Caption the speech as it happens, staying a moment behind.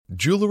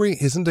Jewelry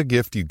isn't a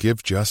gift you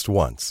give just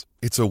once.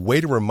 It's a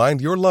way to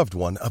remind your loved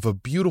one of a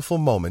beautiful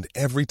moment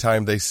every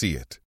time they see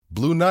it.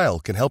 Blue Nile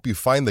can help you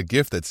find the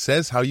gift that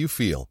says how you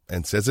feel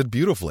and says it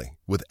beautifully,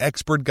 with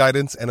expert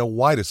guidance and a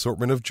wide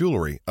assortment of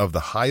jewelry of the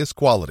highest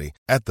quality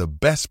at the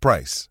best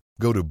price.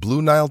 Go to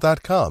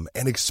BlueNile.com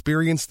and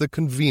experience the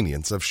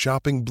convenience of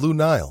shopping Blue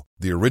Nile,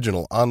 the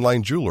original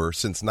online jeweler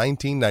since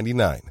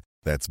 1999.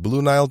 That's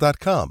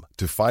BlueNile.com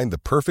to find the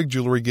perfect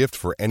jewelry gift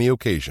for any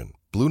occasion.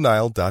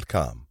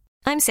 BlueNile.com.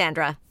 I'm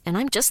Sandra, and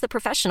I'm just the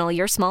professional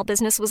your small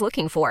business was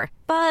looking for.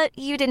 But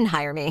you didn't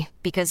hire me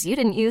because you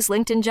didn't use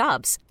LinkedIn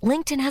Jobs.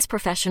 LinkedIn has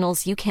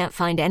professionals you can't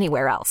find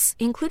anywhere else,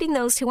 including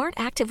those who aren't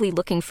actively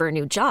looking for a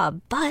new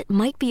job, but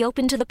might be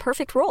open to the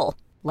perfect role,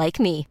 like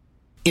me.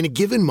 In a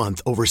given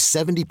month, over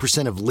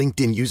 70% of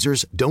LinkedIn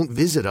users don't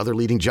visit other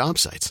leading job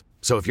sites.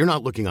 So if you're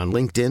not looking on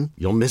LinkedIn,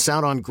 you'll miss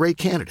out on great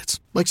candidates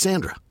like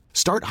Sandra.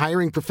 Start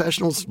hiring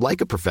professionals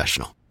like a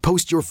professional.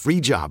 Post your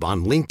free job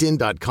on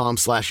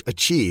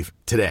linkedin.com/achieve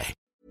today.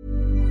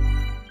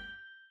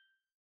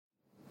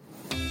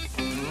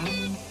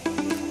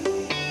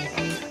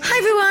 Hi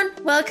everyone,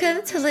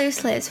 welcome to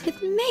Loose Lips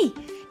with me,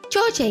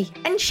 Georgie,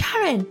 and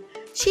Sharon.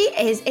 She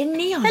is in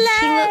neon.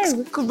 Hello. She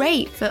looks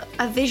great for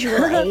a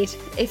visual aid,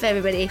 if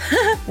everybody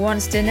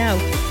wants to know.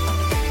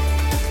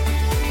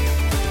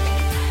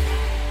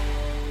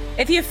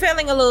 If you're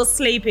feeling a little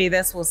sleepy,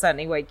 this will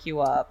certainly wake you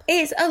up.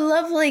 It's a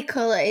lovely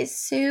colour. It's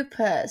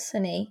super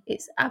sunny.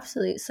 It's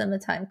absolute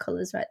summertime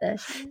colours right there.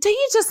 Do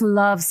you just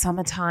love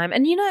summertime?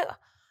 And you know,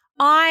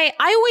 I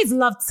always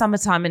loved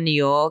summertime in New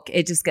York.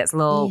 It just gets a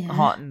little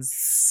hot and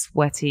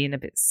sweaty and a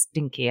bit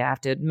stinky, I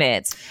have to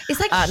admit. It's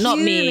like not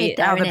me,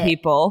 there, other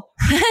people.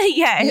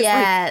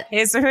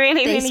 It's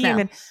really, really smell.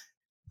 humid.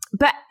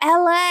 But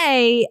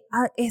LA,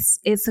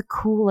 it's a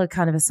cooler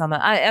kind of a summer.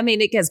 I mean,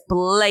 it gets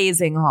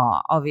blazing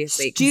hot,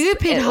 obviously.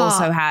 Stupid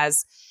hot. Also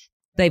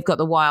they've got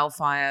the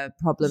wildfire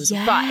problems,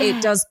 but it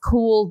does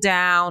cool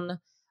down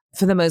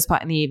for the most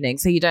part in the evening.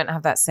 So you don't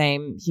have that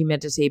same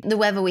humidity. The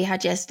weather we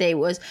had yesterday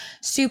was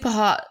super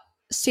hot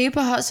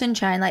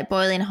sunshine, like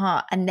boiling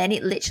hot. And then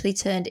it literally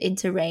turned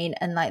into rain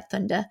and like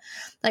thunder.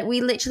 Like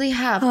we literally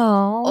have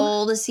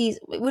all the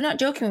seasons. We're not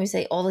joking when we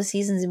say all the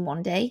seasons in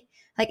one day.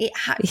 Like it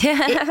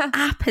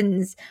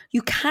happens.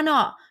 You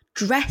cannot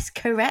dress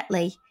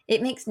correctly.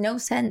 It makes no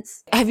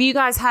sense. Have you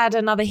guys had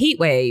another heat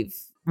wave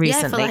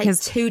recently? Yeah, for like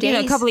 2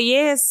 days. A couple of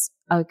years.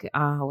 Okay.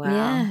 Oh, wow.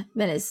 Yeah,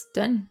 then it's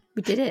done.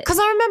 We did it. Because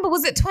I remember,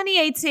 was it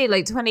 2018?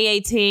 Like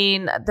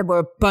 2018, there were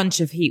a bunch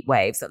of heat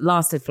waves that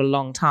lasted for a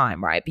long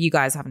time, right? But you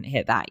guys haven't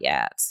hit that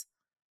yet.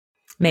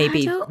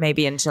 Maybe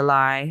in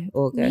July,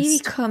 August. Maybe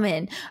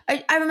coming.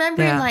 I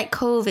remember in like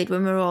COVID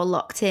when we were all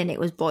locked in, it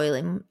was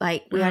boiling.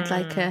 Like we had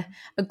like a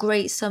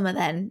great summer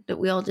then that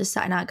we all just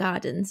sat in our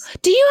gardens.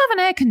 Do you have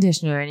an air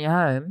conditioner in your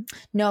home?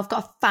 No, I've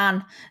got a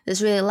fan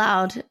that's really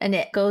loud and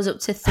it goes up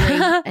to 3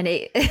 and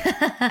it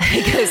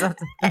goes up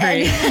to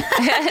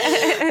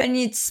 3. And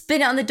you'd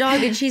spin it on the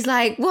dog and she's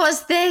like,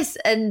 what's this?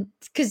 And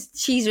because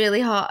she's really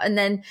hot, and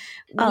then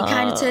you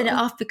kind of turn it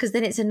off because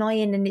then it's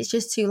annoying and it's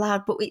just too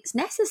loud, but it's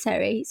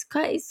necessary. It's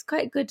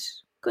quite a good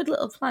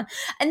little plan.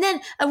 And then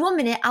at 1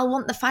 minute I'll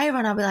want the fire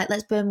on. I'll be like,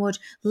 let's burn wood.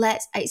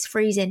 It's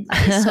freezing.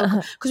 Like, it's so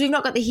because we've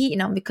not got the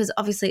heating on because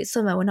obviously it's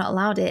summer. We're not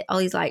allowed it.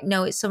 Ollie's like,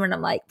 no, it's summer. And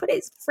I'm like, but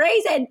it's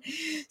freezing.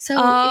 So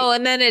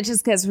and then it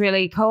just gets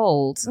really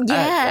cold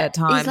at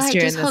times like,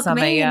 during just the hug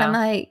summer. Me, and I'm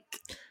like,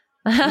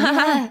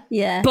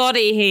 yeah.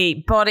 Body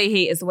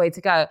heat is the way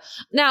to go.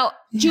 Now,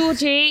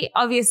 Georgie,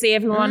 obviously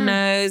everyone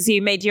knows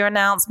you made your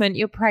announcement.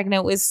 You're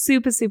pregnant. We're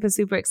super, super,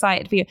 super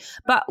excited for you.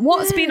 But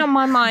what's been on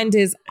my mind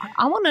is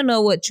I want to know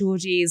what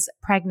Georgie's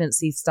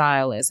pregnancy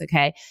style is,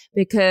 okay?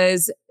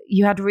 Because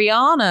you had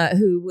Rihanna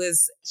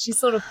she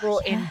sort of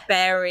brought in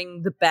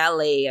bearing the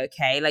belly,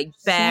 okay? Like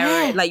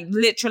like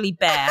literally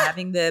bare,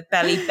 having the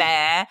belly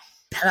bare.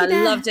 And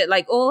I loved it.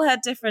 Like all her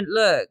different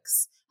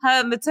looks.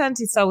 Her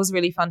maternity style was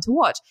really fun to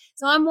watch.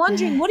 So I'm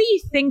wondering, what are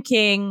you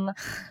thinking?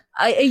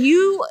 Are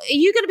you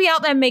going to be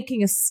out there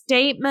making a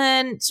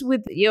statement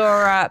with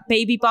your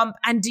baby bump?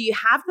 And do you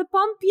have the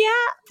bump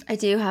yet? I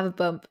do have a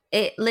bump.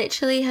 It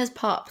literally has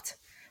popped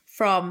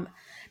from,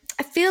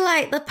 I feel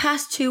like the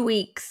past 2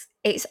 weeks,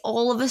 it's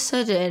all of a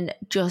sudden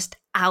just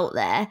out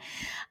there.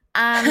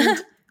 And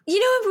you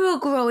know, when we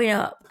were growing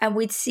up and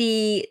we'd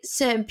see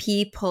certain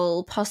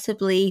people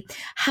possibly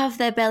have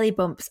their belly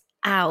bumps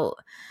out.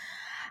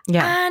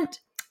 Yeah. And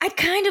I'd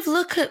kind of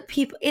look at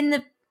people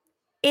in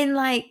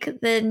like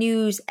the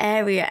news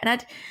area and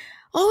I'd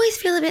always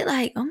feel a bit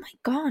like, oh my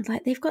God,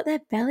 like they've got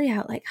their belly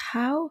out. Like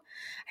how?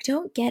 I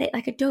don't get it.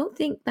 Like I don't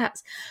think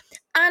that's,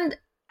 and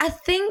I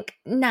think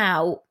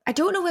now, I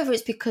don't know whether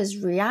it's because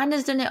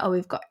Rihanna's done it or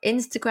we've got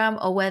Instagram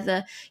or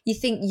whether you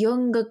think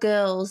younger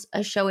girls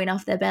are showing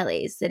off their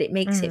bellies, that it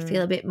makes it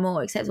feel a bit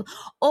more acceptable.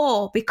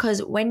 Or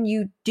because when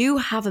you do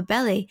have a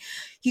belly,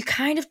 you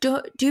kind of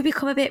do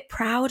become a bit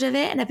proud of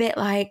it and a bit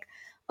like,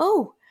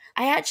 oh,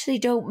 I actually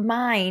don't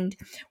mind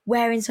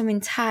wearing something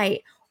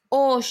tight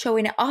or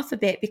showing it off a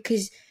bit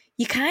because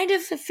you kind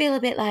of feel a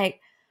bit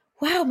like,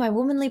 wow, my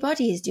womanly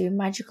body is doing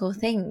magical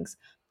things.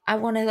 I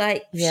want to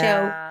like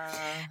show.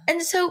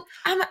 And so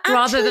I'm actually,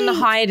 rather than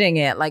hiding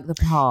it like the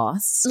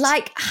past.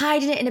 Like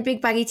hiding it in a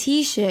big baggy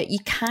t-shirt, you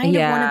kind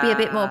of want to be a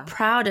bit more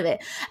proud of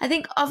it. I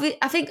think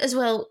as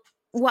well,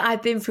 what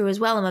I've been through as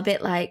well, I'm a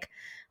bit like,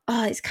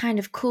 oh, it's kind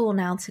of cool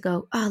now to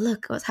go, oh,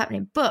 look what's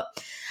happening. But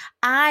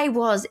I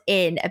was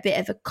in a bit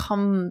of a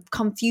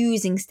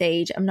confusing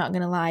stage, I'm not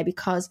going to lie,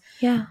 because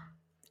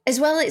as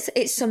well,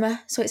 it's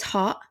summer, so it's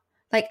hot.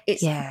 Like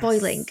it's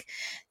boiling.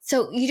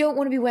 So you don't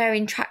want to be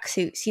wearing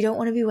tracksuits. You don't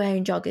want to be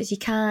wearing joggers. You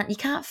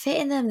can't fit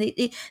in them.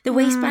 The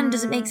waistband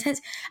doesn't make sense.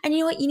 And you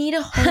know what? You need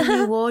a whole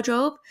new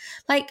wardrobe.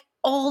 Like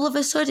all of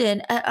a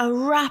sudden, at a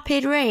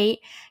rapid rate,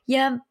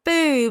 your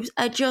boobs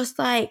are just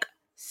like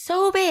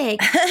so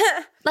big.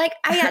 Like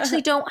I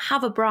actually don't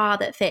have a bra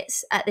that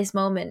fits at this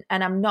moment,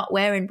 and I'm not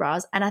wearing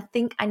bras. And I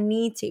think I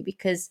need to,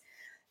 because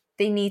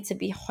they need to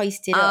be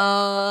hoisted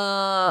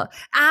up.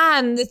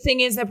 And the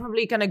thing is, they're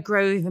probably going to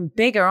grow even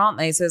bigger, aren't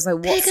they? So it's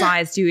like, what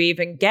size do you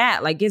even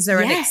get? Like, is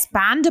there an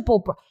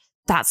expandable bra?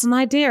 That's an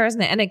idea,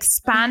 isn't it? An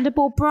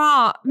expandable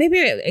bra. Maybe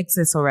it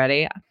exists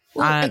already.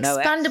 Well, I don't know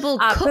it. Expandable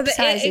cup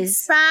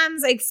sizes.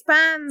 It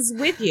expands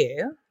with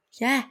you.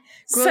 Yeah.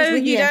 So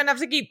you don't have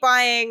to keep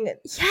buying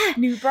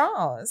new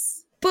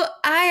bras. But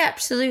I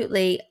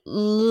absolutely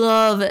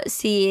love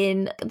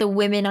seeing the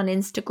women on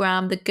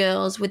Instagram, the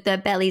girls with their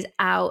bellies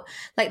out.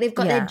 Like they've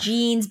got their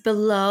jeans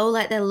below,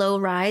 like their low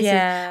rise.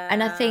 Yeah.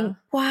 And I think,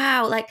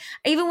 wow, like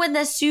even when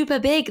they're super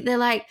big, they're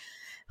like,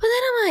 but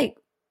then I'm like,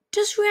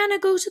 does Rihanna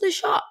go to the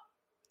shop?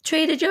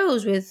 Trader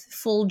Joe's with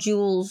full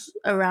jewels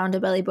around her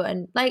belly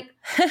button. Like,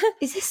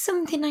 is this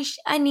something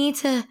I need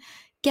to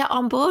get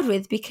on board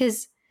with?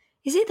 Because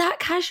is it that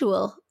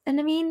casual? And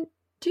I mean,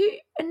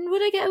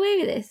 would I get away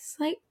with this?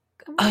 Like,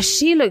 oh,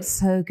 she looked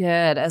so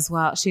good as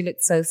well. She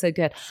looked so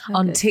good.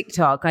 On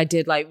TikTok, I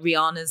did like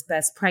Rihanna's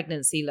best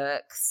pregnancy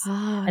looks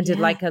and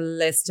did like a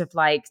list of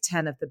like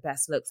 10 of the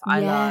best looks I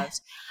loved.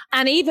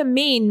 And even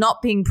me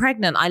not being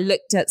pregnant, I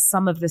looked at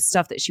some of the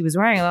stuff that she was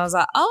wearing and I was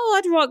like,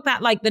 oh, I'd rock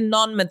that, like the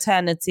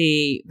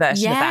non-maternity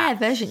version of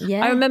that.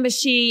 I remember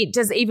she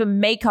does, even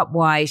makeup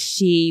wise,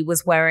 she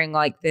was wearing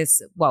like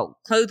this, well,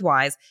 clothes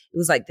wise, it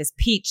was like this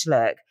peach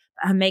look.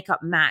 Her makeup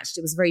matched.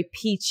 It was very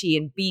peachy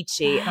and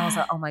beachy. And I was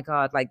like, oh my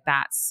God, like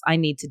I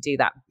need to do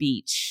that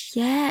beach,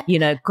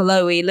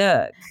 glowy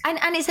look.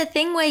 And it's a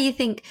thing where you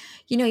think,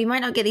 you might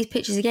not get these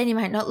pictures again. You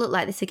might not look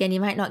like this again.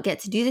 You might not get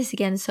to do this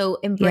again. So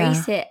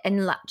embrace it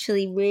and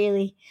actually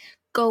really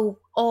go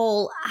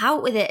all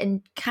out with it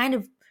and kind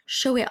of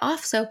show it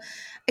off. So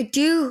I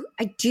do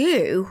like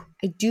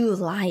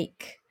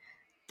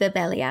the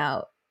belly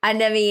out.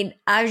 And I mean,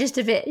 I'm just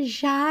a bit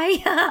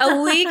shy.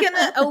 Are we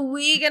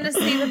gonna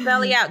see the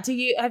belly out?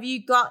 Have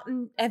you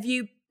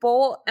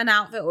bought an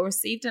outfit or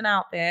received an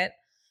outfit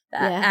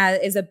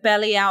that is a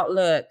belly out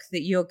look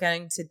that you're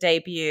going to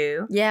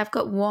debut? Yeah, I've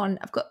got one.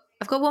 I've got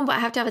one, but I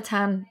have to have a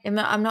tan.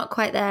 I'm not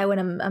quite there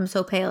when I'm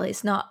so pale.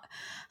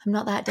 I'm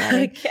not that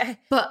daring. Okay.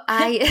 But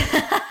I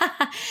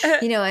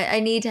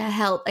need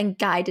help and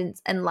guidance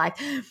and life.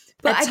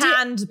 But a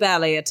tanned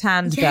belly,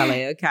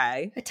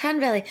 okay. A tan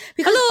belly.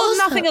 Because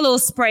nothing a little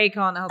spray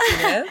can't help you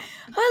with.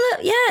 Oh,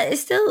 look, yeah, it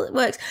still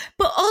works.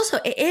 But also,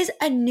 it is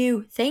a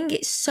new thing.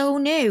 It's so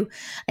new.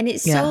 And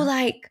it's so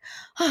like,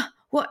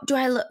 what do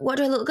I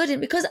look good in?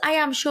 Because I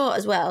am short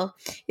as well.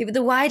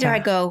 The wider I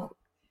go,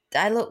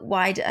 I look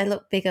wider. I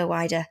look bigger,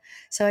 wider.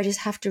 So I just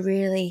have to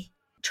really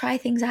try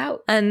things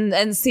out.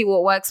 And see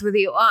what works with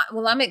you.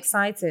 Well, I'm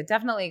excited.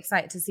 Definitely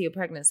excited to see your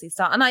pregnancy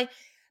start. And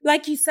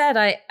like you said,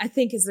 I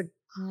think it's a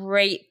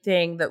great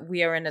thing that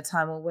we are in a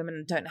time where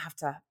women don't have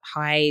to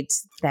hide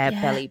their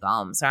belly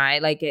bumps,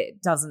 right? Like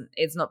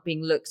it's not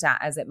being looked at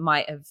as it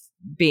might have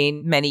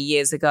been many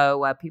years ago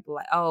where people are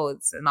like, oh,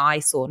 it's an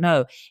eyesore.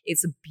 No,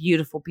 it's a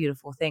beautiful,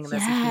 beautiful thing. And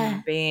there's a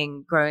human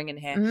being growing in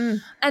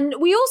here. And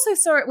we also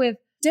saw it with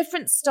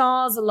different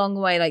stars along the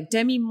way, like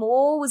Demi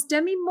Moore.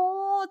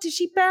 Did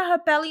she bare her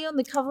belly on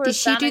the cover of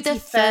Vanity Fair? Did she do the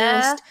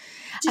first?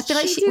 I feel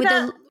like she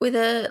with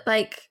a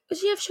like. Does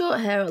she have short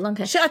hair or long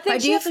hair? I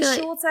think she has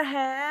shorter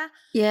hair.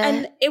 Yeah,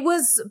 and it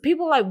was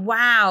people like,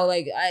 wow,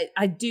 like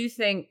I do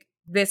think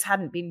this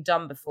hadn't been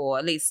done before,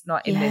 at least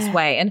not in this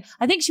way. And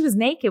I think she was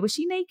naked. Was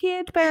she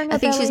naked bearing her belly? I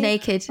think she was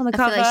naked on the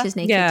cover. I feel like she was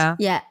naked.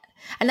 Yeah.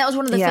 And that was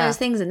one of the first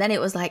things. And then it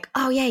was like,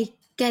 oh yeah,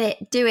 get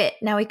it, do it.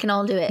 Now we can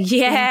all do it.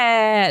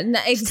 Yeah. No,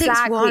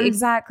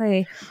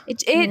 exactly.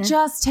 It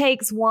just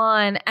takes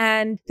one.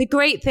 And the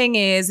great thing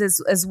is,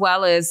 as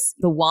well as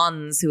the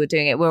ones who are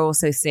doing it, we're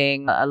also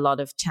seeing a lot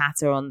of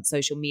chatter on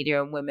social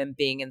media and women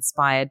being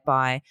inspired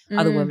by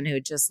other women who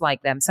are just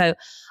like them. So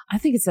I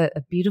think it's a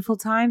beautiful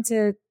time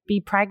to be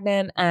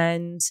pregnant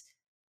and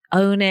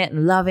own it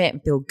and love it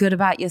and feel good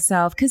about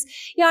yourself. Because,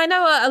 I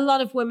know a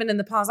lot of women in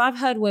the past, I've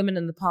heard women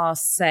in the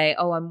past say,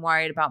 oh, I'm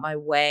worried about my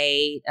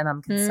weight and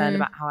I'm concerned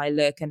about how I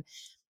look. And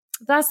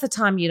that's the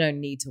time you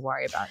don't need to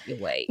worry about your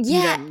weight. Yeah.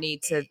 You don't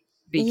need to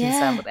be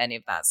concerned with any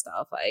of that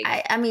stuff.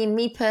 Like, I mean,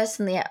 me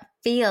personally, I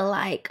feel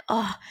like,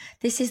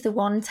 this is the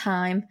one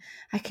time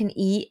I can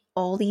eat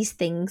all these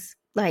things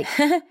like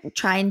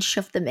try and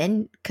shove them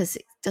in because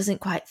it doesn't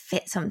quite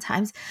fit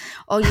sometimes,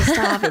 or you're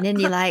starving and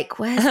you're like,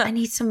 I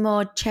need some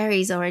more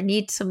cherries, or I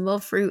need some more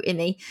fruit in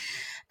me.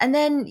 And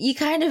then you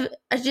kind of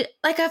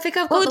like, I think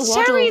I've got the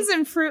waddle. Cherries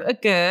and fruit are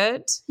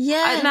good.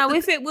 Yeah. Now,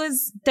 if it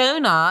was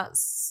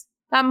donuts,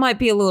 that might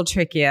be a little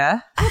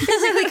trickier. I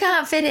physically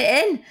can't fit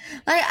it in.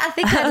 Like, I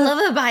think I'd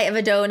love a bite of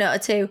a donut or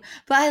two,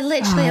 but I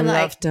literally am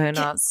like,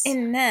 donuts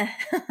in there.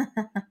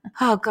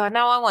 Oh God,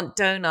 now I want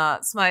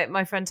donuts.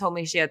 My friend told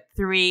me she had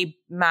 3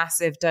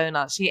 massive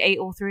donuts. She ate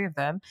all 3 of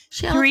them.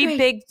 3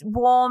 big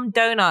warm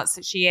donuts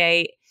that she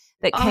ate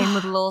that came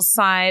with a little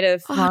side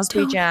of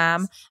raspberry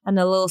jam and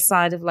a little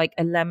side of like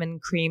a lemon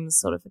cream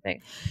sort of a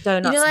thing.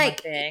 Donuts,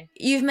 like, my thing.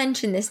 You've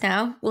mentioned this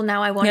now. Well,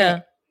 now I want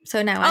it.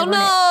 So now I want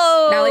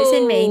it. Now it's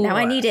in me. Now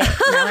I need it.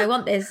 Now I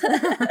want this.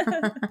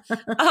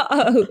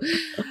 Uh-oh.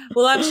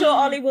 Well, I'm sure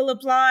Ollie will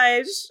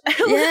oblige.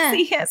 Yeah.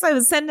 Yes, I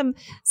will send him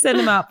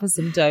out for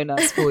some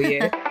donuts for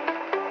you.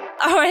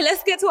 All right,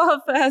 let's get to our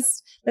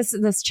first.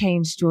 Let's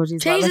change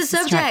Georgie's. Change the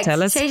subject.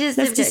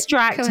 Let's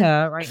distract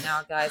her right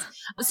now, guys.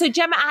 So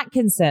Gemma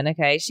Atkinson,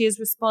 okay, she has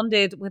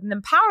responded with an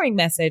empowering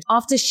message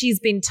after she's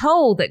been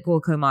told that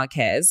Gorka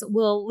Marquez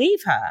will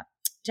leave her.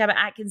 Gemma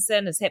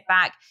Atkinson has hit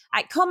back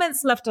at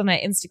comments left on her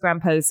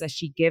Instagram post as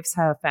she gives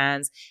her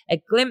fans a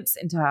glimpse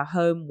into her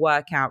home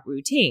workout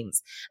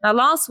routines. Now,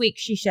 last week,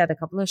 she shared a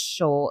couple of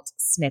short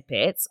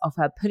snippets of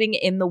her putting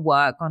in the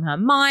work on her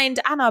mind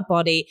and her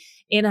body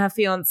in her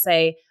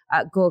fiancé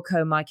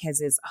Gorka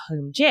Marquez's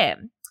home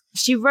gym.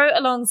 She wrote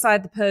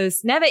alongside the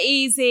post, "Never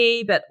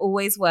easy, but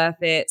always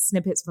worth it.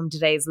 Snippets from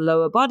today's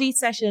lower body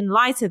session,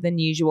 lighter than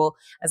usual,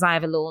 as I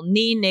have a little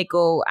knee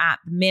niggle at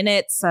the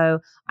minute. So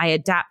I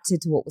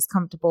adapted to what was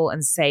comfortable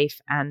and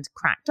safe and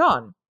cracked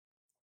on."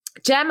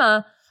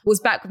 Gemma was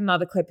back with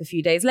another clip a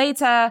few days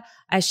later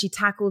as she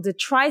tackled a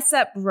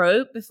tricep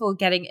rope before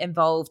getting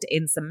involved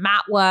in some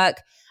mat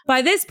work.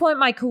 "By this point,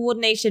 my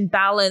coordination,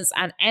 balance,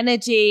 and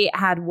energy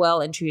had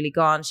well and truly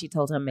gone," she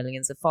told her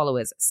millions of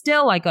followers.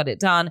 "Still, I got it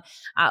done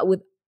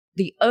with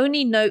the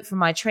only note from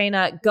my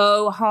trainer,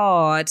 go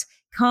hard.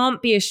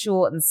 Can't be a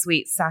short and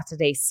sweet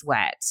Saturday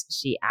sweat,"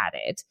 she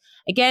added.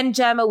 Again,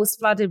 Gemma was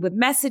flooded with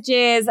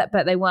messages,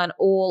 but they weren't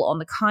all on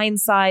the kind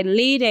side,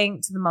 leading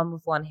to the mum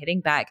of one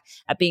hitting back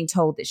at being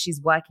told that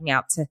she's working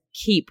out to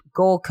keep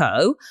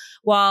Gorko,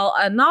 while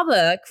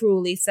another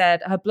cruelly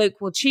said her bloke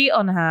will cheat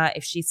on her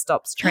if she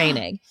stops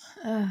training.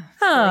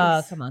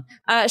 Come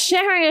on.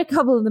 Sharing a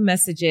couple of the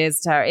messages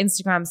to her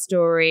Instagram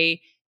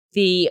story,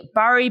 the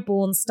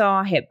Bury-born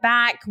star hit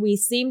back. "We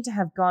seem to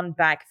have gone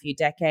back a few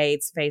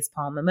decades,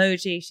 facepalm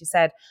emoji," she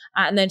said.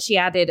 And then she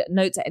added,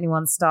 "Note to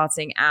anyone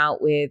starting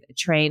out with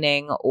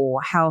training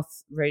or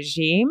health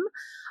regime.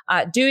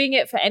 Doing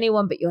it for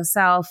anyone but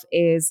yourself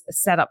is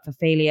set up for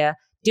failure.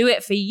 Do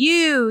it for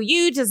you.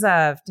 You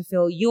deserve to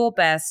feel your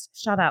best.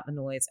 Shut out the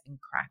noise and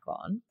crack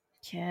on."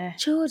 Yeah.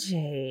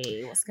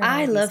 Georgie, what's going on?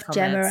 I love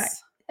Gemma.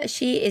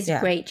 She is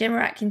great. Gemma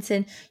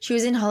Atkinson. She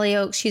was in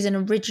Hollyoaks. She's an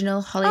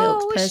original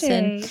Hollyoaks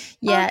person.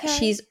 Yeah,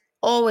 she's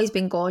always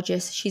been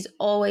gorgeous. She's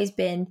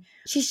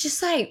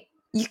just like,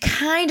 you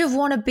kind of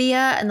want to be her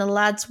and the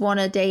lads want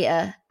to date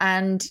her.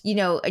 And, you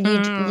know, and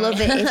you'd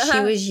love it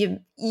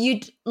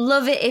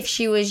if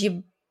she was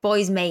your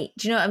boy's mate.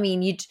 Do you know what I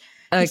mean? You'd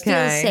feel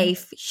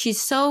safe.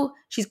 She's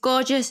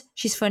gorgeous.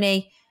 She's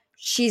funny.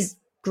 She's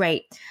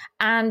great.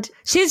 And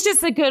she's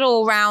just a good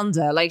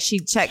all-rounder. Like, she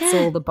checks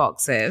all the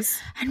boxes.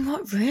 And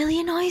what really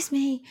annoys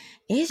me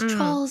is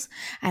trolls.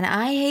 And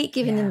I hate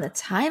giving them the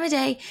time of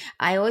day.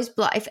 I always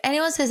block. If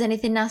anyone says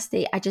anything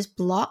nasty, I just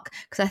block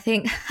because I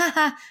think,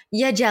 haha,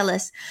 you're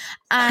jealous.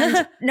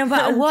 And no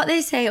matter what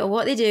they say or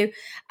what they do.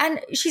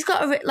 And she's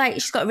got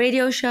a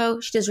radio show.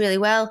 She does really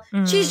well.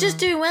 She's just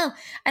doing well.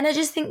 And I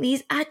just think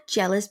these are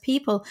jealous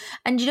people.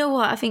 And you know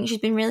what? I think she's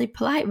been really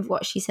polite with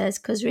what she says,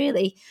 because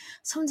really,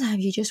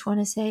 sometimes you just want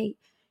to say,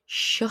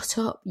 shut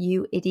up,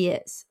 you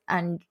idiots,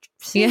 and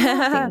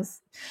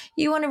things.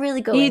 You want to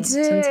really go in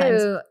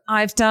sometimes.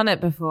 I've done it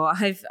before.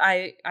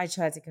 I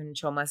try to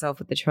control myself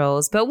with the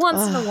trolls, but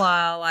once in a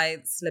while I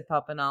slip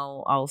up and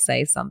I'll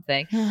say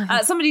something.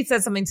 Somebody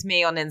said something to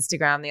me on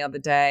Instagram the other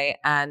day,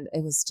 and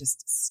it was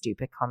just a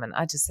stupid comment.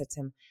 I just said to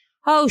him,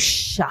 "Oh,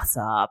 shut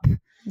up,"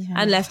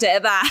 and left it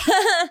at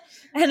that,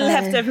 and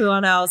left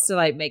everyone else to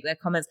like make their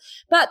comments.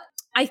 But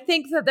I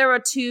think that there are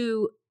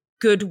 2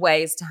 good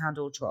ways to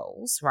handle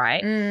trolls,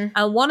 right?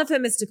 And one of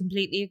them is to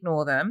completely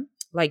ignore them.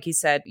 Like you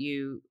said,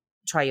 you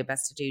try your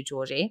best to do,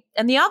 Georgie.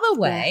 And the other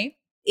way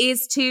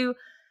is to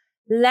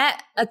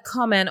let a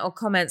comment or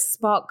comments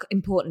spark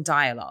important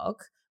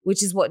dialogue,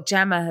 which is what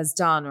Gemma has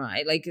done,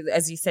 right? Like,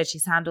 as you said,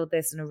 she's handled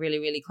this in a really,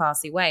 really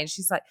classy way. And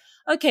she's like,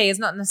 okay, it's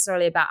not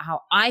necessarily about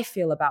how I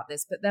feel about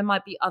this, but there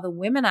might be other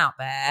women out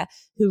there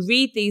who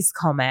read these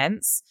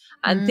comments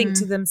and think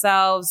to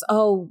themselves,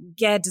 oh,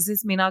 yeah, does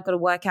this mean I've got to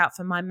work out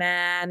for my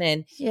man?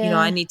 And, you know,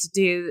 I need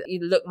to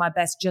look my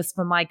best just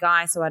for my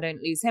guy so I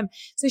don't lose him.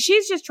 So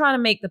she's just trying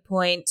to make the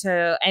point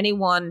to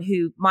anyone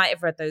who might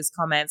have read those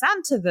comments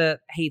and to the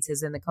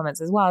haters in the comments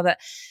as well that,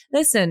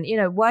 listen, you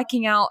know,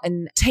 working out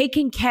and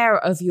taking care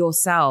of of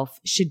yourself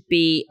should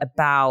be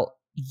about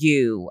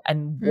you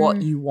and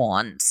what you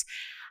want.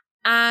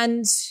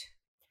 And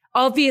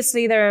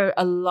obviously, there are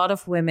a lot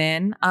of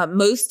women,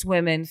 most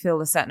women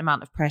feel a certain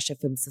amount of pressure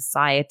from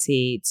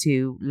society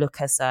to look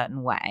a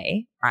certain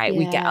way, right? Yeah.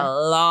 We get a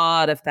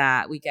lot of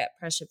that. We get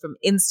pressure from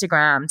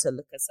Instagram to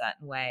look a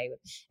certain way,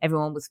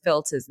 everyone with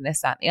filters and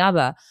this, that, and the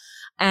other,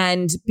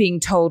 and being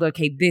told,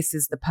 okay, this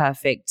is the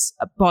perfect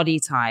body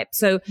type.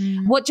 So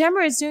what Gemma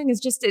is doing is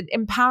just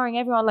empowering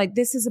everyone, like,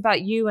 this is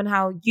about you and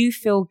how you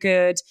feel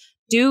good.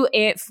 Do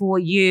it for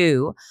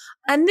you.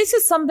 And this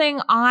is something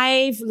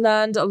I've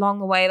learned along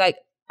the way. Like,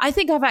 I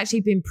think I've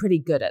actually been pretty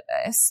good at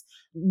this.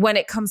 When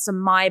it comes to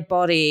my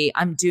body,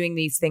 I'm doing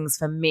these things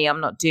for me. I'm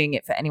not doing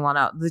it for anyone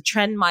else. The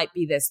trend might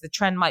be this. The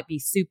trend might be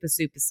super,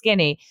 super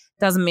skinny.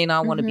 Doesn't mean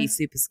I want to be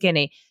super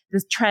skinny.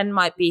 The trend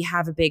might be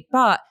have a big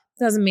butt.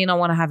 Doesn't mean I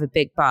want to have a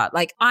big butt.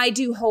 Like, I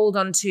do hold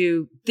on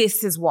to,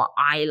 this is what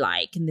I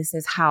like and this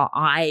is how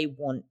I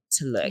want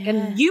to look. Yeah.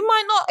 And you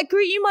might not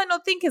agree. You might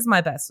not think is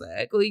my best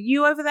look. Or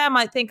you over there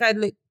might think I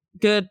look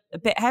good, a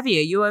bit heavier.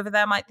 You over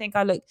there might think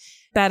I look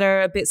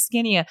better, a bit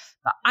skinnier,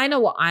 but I know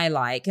what I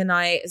like. And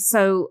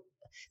so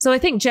I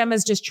think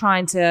Gemma's just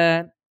trying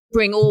to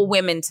bring all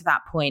women to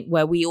that point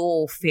where we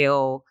all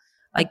feel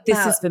like,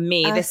 this is for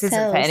me. Ourselves. This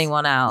isn't for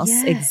anyone else.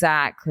 Yeah.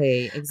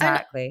 Exactly.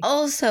 And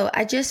also,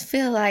 I just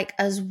feel like,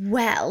 as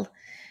well,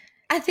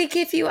 I think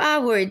if you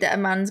are worried that a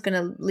man's going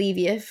to leave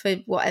you for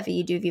whatever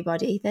you do with your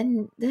body,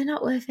 then they're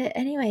not worth it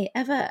anyway,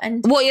 ever.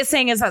 And what you're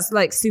saying is that's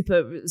like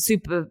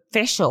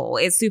superficial.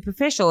 It's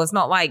superficial. It's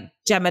not like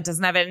Gemma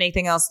doesn't have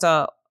anything else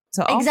to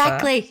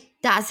exactly. offer.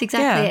 That's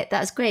exactly it.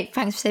 That's great.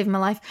 Thanks for saving my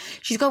life.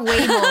 She's got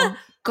way more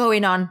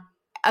going on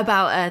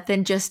about her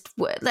than just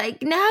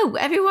like, no,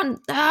 everyone,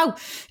 no,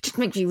 just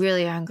makes me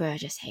really angry. I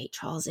just hate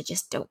trolls. I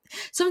just don't.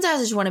 Sometimes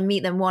I just want to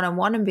meet them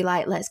one-on-one and be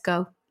like, let's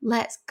go.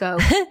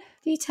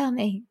 You tell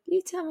me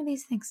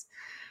these things.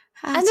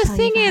 And the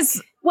thing is,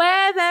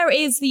 where there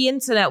is the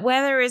internet,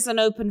 where there is an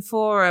open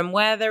forum,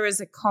 where there is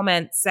a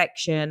comment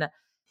section,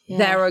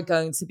 there are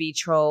going to be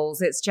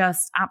trolls. It's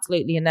just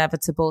absolutely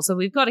inevitable. So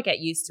we've got to get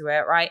used to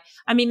it, right?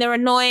 I mean, they're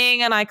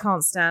annoying and I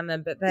can't stand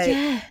them, but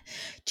they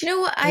Do you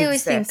know what I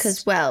always think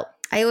as well?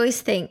 I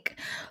always think,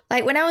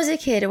 like, when I was a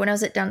kid or when I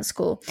was at dance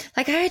school,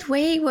 like, I had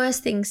way worse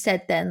things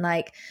said then,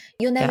 like,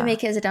 you'll never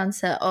make it as a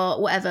dancer or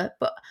whatever.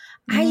 But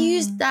I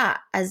used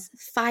that as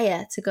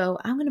fire to go,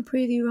 I'm going to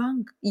prove you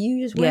wrong.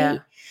 You just wait.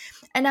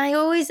 And I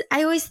always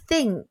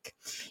think,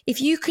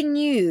 if you can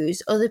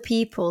use other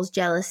people's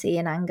jealousy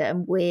and anger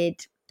and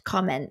weird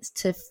comments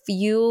to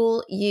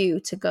fuel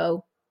you to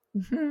go,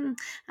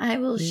 I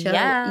will show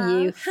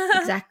you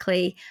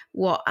exactly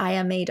what I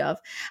am made of.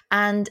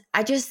 And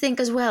I just think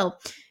as well,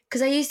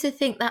 because I used to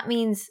think that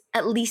means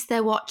at least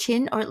they're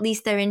watching or at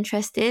least they're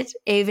interested,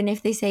 even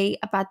if they say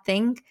a bad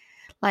thing,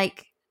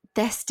 like,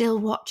 they're still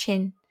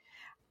watching.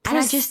 And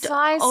I just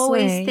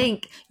always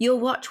think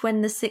you'll watch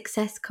when the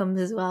success comes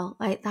as well.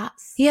 Like,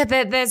 that's... Yeah,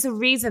 there's a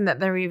reason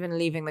that they're even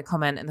leaving the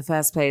comment in the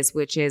first place,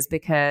 which is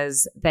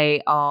because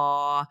there's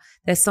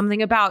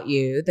something about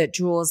you that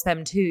draws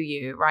them to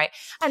you, right?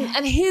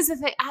 And here's the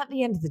thing, at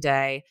the end of the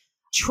day,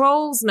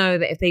 trolls know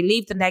that if they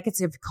leave the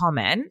negative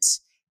comment,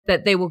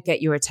 that they will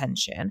get your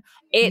attention.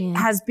 It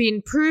has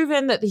been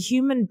proven that the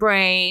human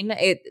brain,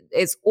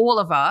 it's all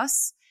of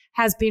us,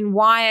 has been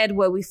wired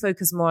where we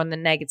focus more on the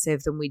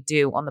negative than we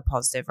do on the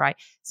positive, right?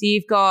 So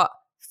you've got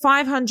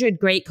 500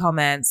 great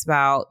comments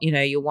about,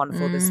 you're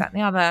wonderful, this, that, and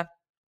the other,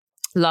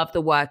 love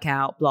the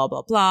workout, blah,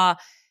 blah, blah.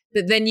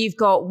 But then you've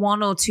got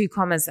one or two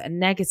comments that are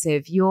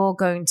negative. You're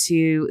going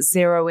to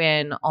zero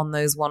in on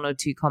those one or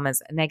two comments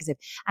that are negative.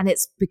 And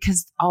it's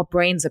because our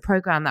brains are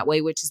programmed that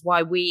way, which is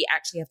why we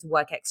actually have to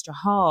work extra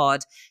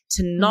hard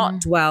to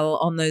not dwell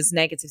on those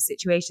negative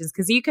situations.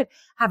 Because you could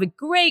have a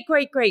great,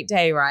 great, great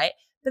day, right?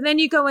 But then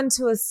you go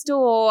into a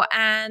store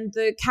and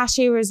the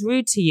cashier is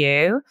rude to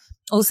you,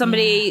 or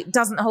somebody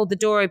doesn't hold the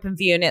door open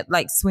for you and it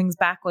like swings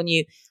back on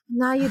you.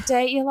 Now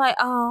you're like,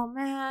 oh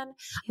man.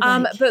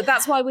 But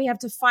that's why we have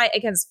to fight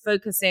against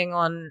focusing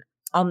on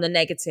the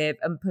negative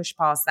and push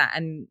past that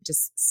and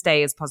just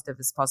stay as positive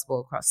as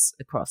possible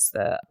across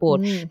the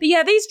board. But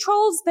yeah, these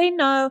trolls, they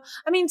know.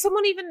 I mean,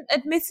 someone even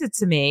admitted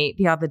to me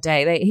the other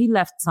day, he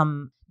left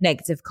some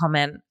negative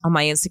comment on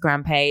my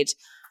Instagram page.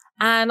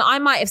 And I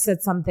might have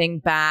said something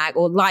back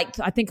or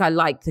I think I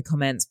liked the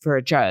comments for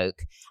a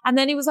joke. And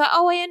then he was like,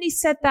 oh, I only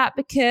said that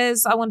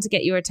because I want to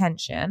get your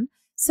attention.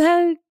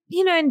 So,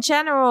 in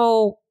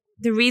general,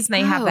 the reason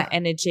they have that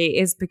energy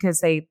is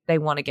because they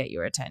want to get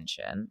your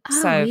attention.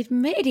 Oh, so he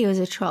admitted he was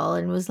a troll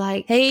and was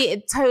like...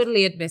 He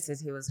totally admitted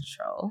he was a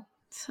troll.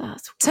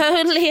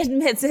 Totally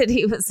admitted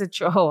he was a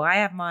troll.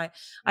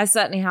 I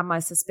certainly have my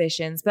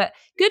suspicions, but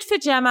good for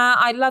Gemma.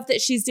 I love that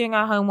she's doing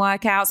her home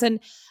workouts, and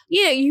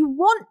you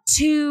want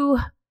to,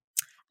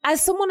 as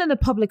someone in the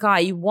public eye,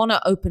 you want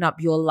to open up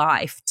your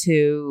life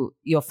to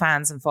your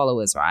fans and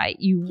followers, right?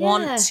 You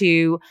want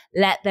to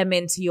let them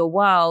into your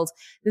world.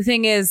 The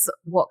thing is,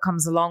 what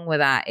comes along with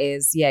that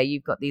is,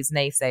 you've got these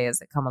naysayers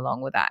that come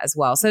along with that as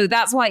well. So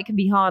that's why it can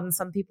be hard. And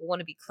some people want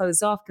to be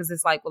closed off because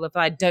it's like, well, if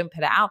I don't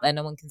put it out there,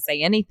 no one can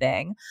say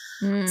anything.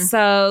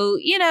 So,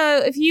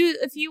 if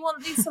you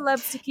want these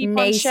celebs to keep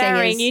on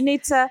sharing, you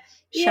need to...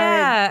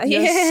 Sharon,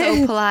 you're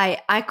so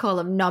polite. I call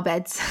them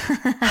knobheads.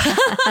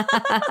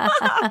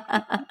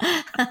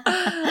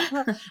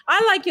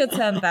 I like your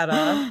term better.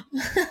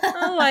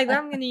 I like that.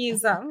 I'm going to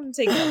use that. I'm going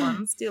to take that one.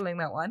 I'm stealing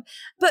that one.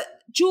 But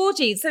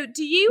Georgie, so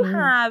do you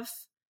have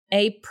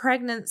a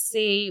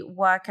pregnancy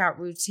workout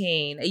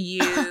routine?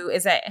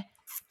 Is it?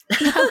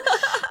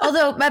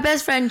 Although my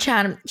best friend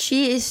Chan,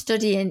 she is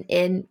studying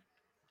in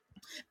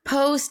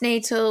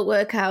postnatal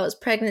workouts,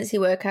 pregnancy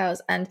workouts,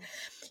 and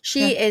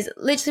she is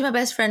literally my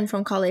best friend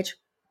from college,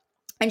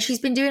 and she's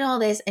been doing all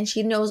this, and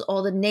she knows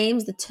all the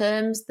names, the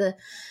terms, the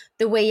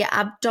way your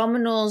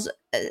abdominals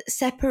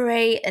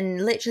separate,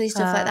 and literally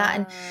stuff like that.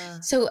 And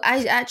so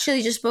I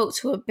actually just spoke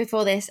to her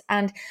before this,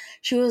 and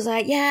she was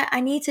like, "Yeah,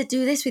 I need to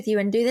do this with you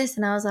and do this."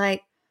 And I was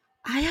like,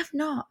 "I have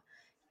not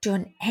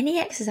done any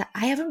exercise.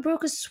 I haven't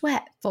broke a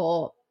sweat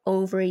for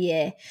over a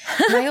year.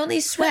 My only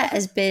sweat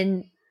has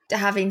been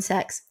having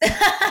sex."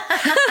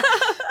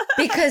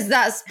 Because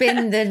that's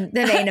been the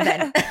main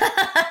event.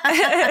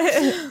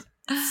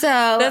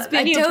 So that's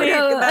been your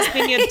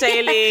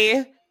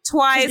daily,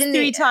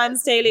 three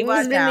times daily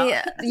workout.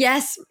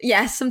 Yes,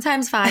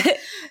 sometimes 5.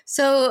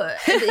 So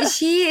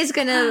she is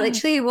going to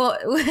literally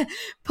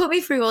put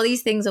me through all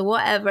these things or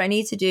whatever I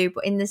need to do,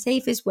 but in the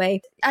safest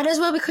way. And as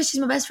well, because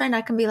she's my best friend,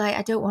 I can be like,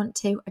 I don't want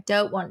to,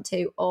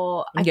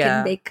 or I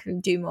can make her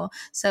do more.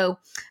 So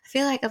I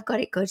feel like I've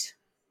got it good.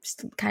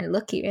 Just kind of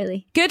lucky,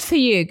 really. Good for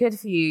you.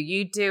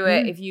 You do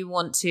it if you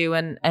want to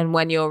and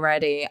when you're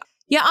ready.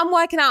 Yeah, I'm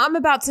working out. I'm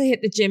about to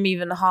hit the gym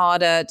even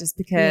harder just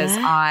because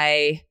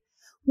I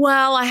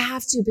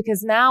have to,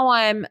 because now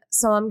I'm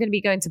going to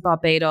be going to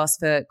Barbados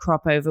for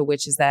Crop Over,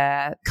 which is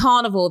their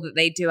carnival that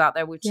they do out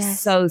there, which is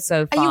so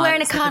fun. Are you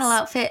wearing a carnival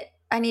outfit?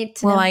 I need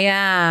to know. Well, I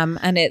am.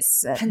 And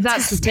it's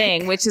that's the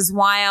thing, which is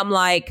why I'm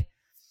like,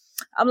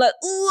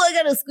 oh, I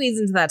got to squeeze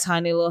into that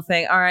tiny little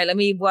thing. All right, let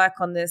me work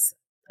on this.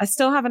 I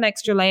still have an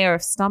extra layer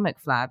of stomach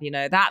flab,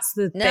 That's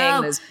the thing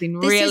that's been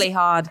really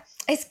hard.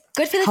 It's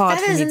good for the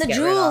feathers and the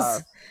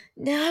jewels.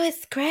 No,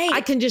 it's great.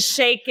 I can just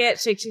shake it,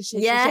 shake.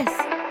 Yes.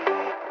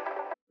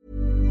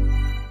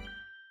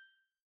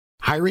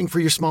 Hiring for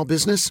your small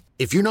business?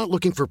 If you're not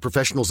looking for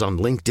professionals on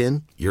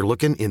LinkedIn, you're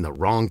looking in the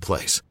wrong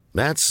place.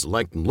 That's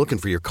like looking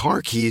for your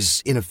car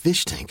keys in a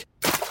fish tank.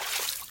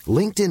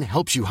 LinkedIn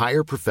helps you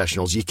hire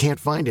professionals you can't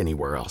find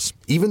anywhere else,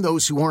 even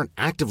those who aren't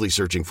actively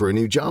searching for a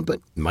new job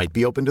but might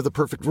be open to the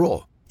perfect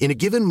role. In a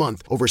given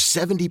month, over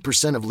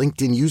 70% of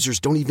LinkedIn users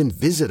don't even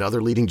visit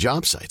other leading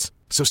job sites.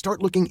 So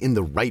start looking in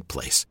the right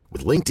place.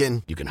 With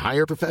LinkedIn, you can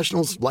hire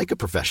professionals like a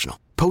professional.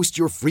 Post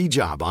your free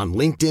job on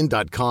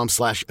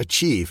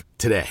linkedin.com/achieve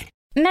today.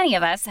 Many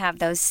of us have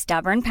those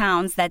stubborn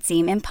pounds that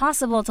seem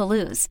impossible to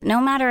lose,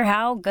 no matter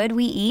how good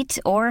we eat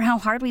or how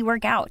hard we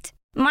work out.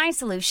 My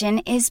solution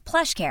is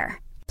PlushCare.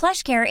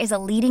 PlushCare is a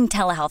leading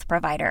telehealth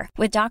provider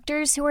with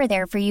doctors who are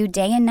there for you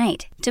day and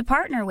night to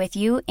partner with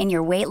you in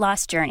your weight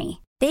loss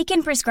journey. They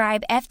can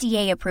prescribe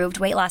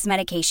FDA-approved weight loss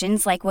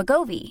medications like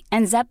Wegovy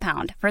and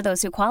Zepbound for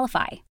those who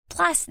qualify.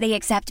 Plus, they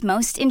accept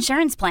most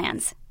insurance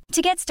plans.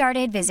 To get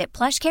started, visit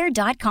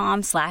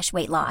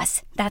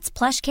plushcare.com/weightloss. That's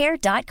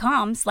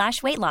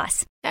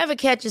plushcare.com/weightloss. Ever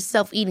catch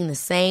yourself eating the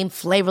same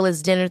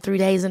flavorless dinner 3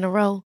 days in a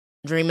row?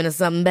 Dreaming of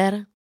something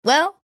better?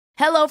 Well,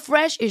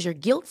 HelloFresh is your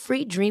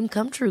guilt-free dream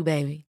come true,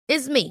 baby.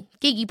 It's me,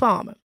 Keke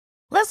Palmer.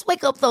 Let's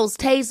wake up those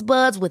taste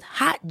buds with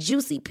hot,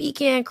 juicy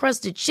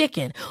pecan-crusted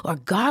chicken or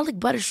garlic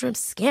butter shrimp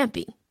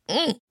scampi.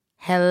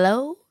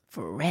 Hello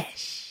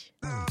Fresh.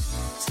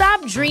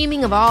 Stop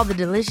dreaming of all the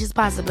delicious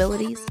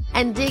possibilities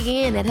and dig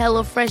in at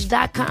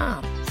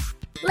HelloFresh.com.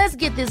 Let's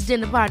get this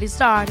dinner party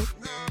started.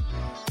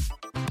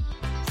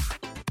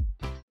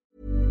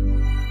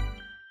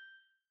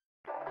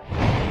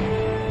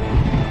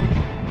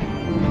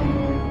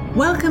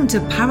 Welcome to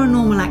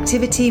Paranormal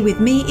Activity with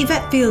me,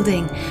 Yvette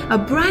Fielding, a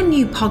brand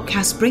new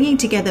podcast bringing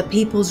together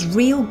people's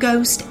real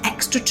ghost,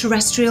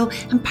 extraterrestrial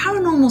and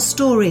paranormal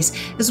stories,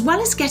 as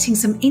well as getting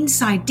some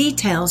inside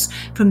details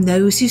from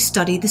those who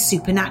study the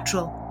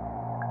supernatural.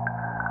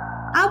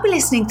 I'll be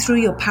listening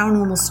through your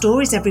paranormal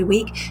stories every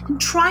week and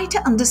try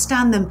to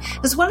understand them,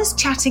 as well as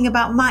chatting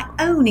about my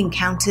own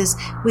encounters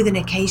with an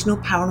occasional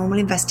paranormal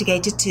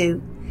investigator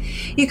too.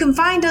 You can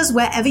find us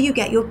wherever you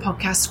get your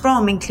podcasts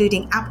from,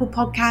 including Apple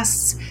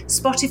Podcasts,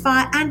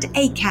 Spotify and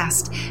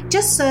Acast.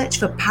 Just search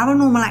for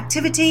Paranormal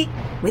Activity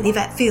with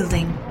Yvette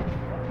Fielding.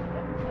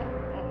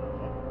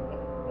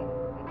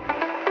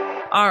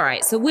 All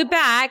right, so we're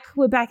back.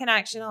 We're back in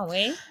action, aren't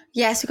we?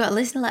 Yes, we've got a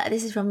listener letter.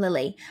 This is from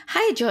Lily.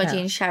 Hi, Georgie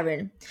and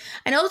Sharon.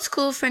 An old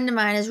school friend of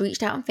mine has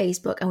reached out on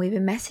Facebook and we've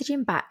been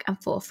messaging back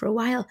and forth for a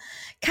while,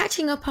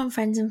 catching up on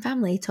friends and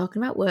family,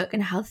 talking about work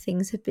and how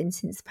things have been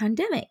since the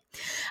pandemic.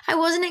 I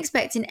wasn't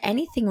expecting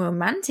anything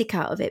romantic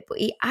out of it, but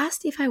he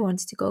asked if I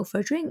wanted to go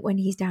for a drink when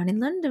he's down in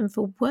London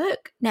for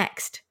work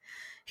next.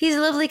 He's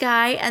a lovely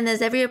guy and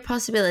there's every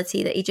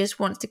possibility that he just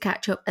wants to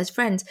catch up as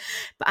friends,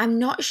 but I'm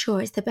not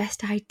sure it's the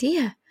best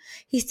idea.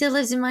 He still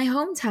lives in my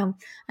hometown,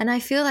 and I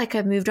feel like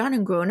I've moved on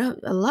and grown up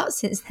a lot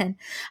since then.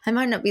 I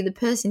might not be the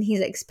person he's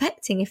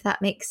expecting, if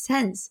that makes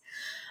sense.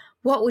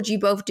 What would you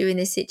both do in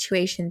this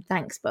situation?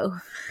 Thanks,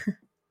 both.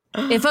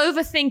 If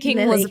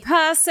overthinking was a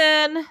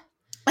person,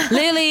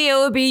 Lily, it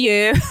would be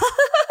you.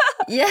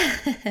 Yeah.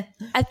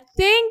 I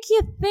think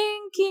you're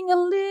thinking a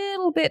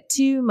little bit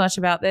too much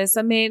about this.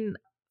 I mean,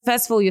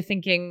 first of all, you're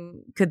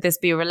thinking, could this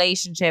be a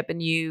relationship?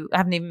 And you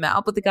haven't even met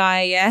up with the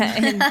guy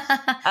yet in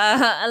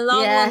a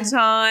long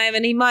time.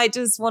 And he might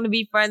just want to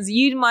be friends.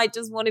 You might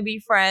just want to be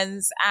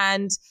friends.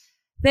 And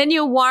then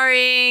you're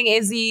worrying,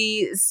 is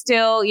he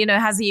still,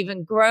 has he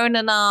even grown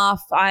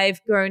enough? I've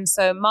grown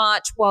so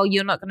much. Well,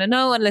 you're not going to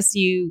know unless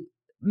you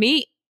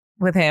meet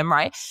with him,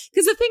 right?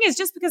 Because the thing is,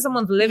 just because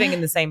someone's living in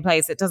the same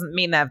place, it doesn't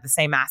mean they have the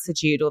same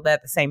attitude or they're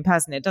the same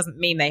person. It doesn't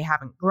mean they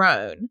haven't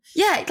grown.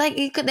 Yeah, like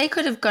they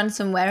could have gone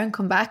somewhere and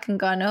come back and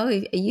gone, oh,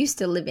 are you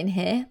still living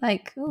here?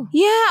 Like, oh.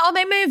 Yeah, or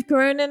they may have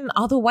grown in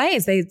other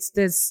ways. They've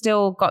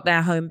still got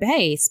their home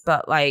base,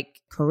 but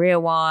like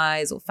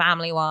career-wise or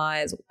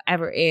family-wise, or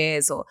whatever it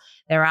is, or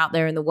they're out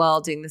there in the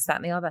world doing this, that,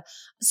 and the other.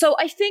 So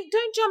I think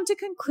don't jump to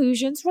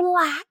conclusions.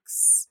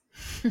 Relax.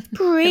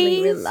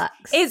 Breathe. Really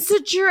relax. It's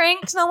a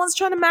drink. No one's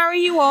trying to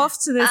marry you off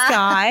to this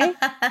guy.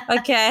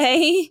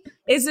 Okay.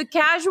 It's a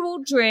casual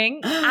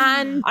drink.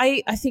 And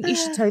I think you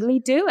should totally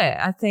do it.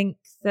 I think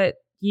that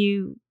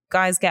you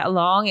guys get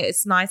along.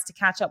 It's nice to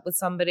catch up with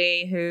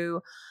somebody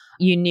who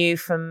you knew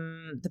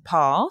from the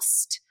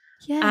past.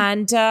 Yeah.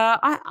 And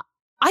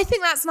I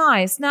think that's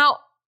nice. Now,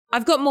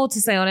 I've got more to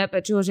say on it,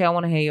 but Georgie, I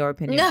want to hear your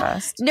opinion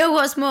first. No,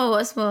 what's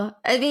more?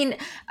 I mean,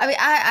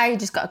 I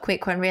just got a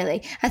quick one,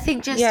 really. I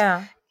think just...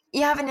 Yeah.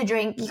 You're having a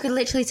drink. You could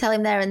literally tell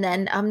him there and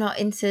then, I'm not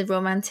into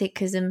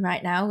romanticism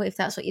right now, if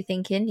that's what you're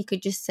thinking. You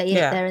could just say it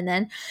there and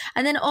then.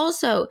 And then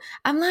also,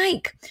 I'm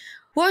like,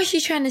 what is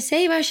she trying to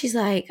say? Where she's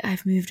like,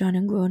 I've moved on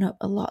and grown up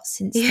a lot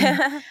since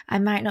then. I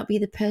might not be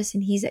the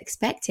person he's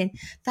expecting.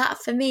 That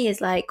for me is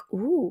like,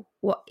 ooh,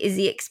 what is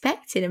he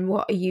expecting and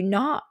what are you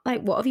not?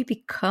 Like, what have you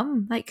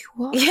become? Like,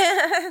 what?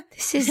 Yeah.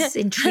 This is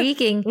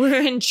intriguing.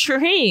 We're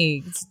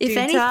intrigued. If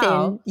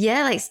anything,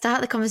 like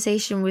start the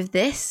conversation with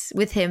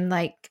him.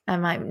 Like, I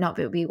might not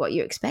be what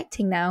you're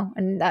expecting now.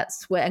 And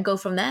that's where, and go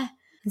from there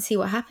and see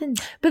what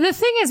happens. But the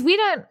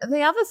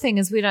other thing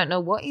is we don't know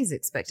what he's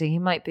expecting. He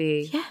might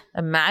be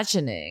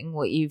imagining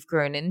what you've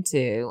grown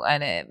into,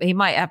 and he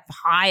might have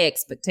high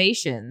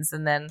expectations,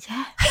 and then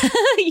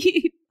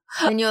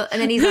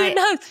and then he's like,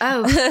 knows?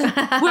 Oh,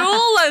 we're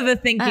all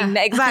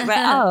overthinking exactly.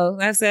 Oh,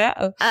 that's it.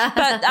 Oh.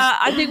 But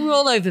I think we're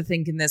all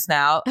overthinking this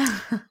now.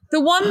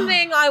 The one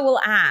thing I will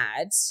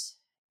add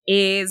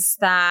is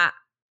that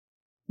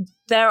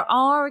there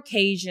are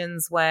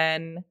occasions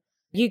when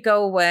you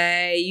go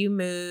away, you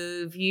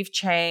move, you've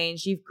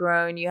changed, you've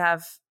grown, you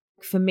have,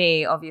 for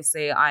me,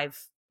 obviously, I'm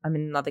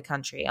in another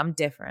country. I'm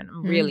different.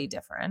 I'm really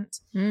different.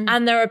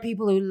 And there are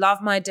people who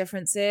love my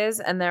differences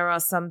and there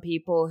are some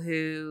people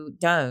who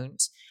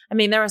don't. I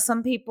mean, there are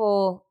some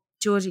people,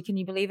 Georgie, can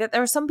you believe it?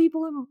 There are some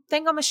people who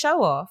think I'm a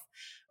show off,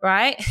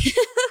 right?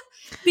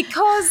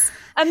 Because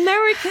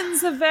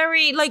Americans are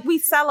very, like, we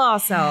sell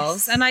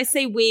ourselves. And I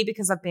say we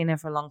because I've been here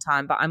for a long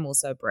time, but I'm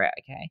also a Brit,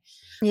 okay?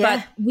 Yeah.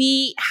 But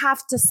we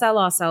have to sell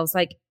ourselves.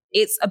 Like,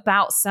 it's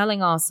about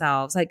selling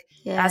ourselves. Like,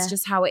 that's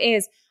just how it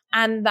is.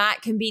 And that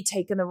can be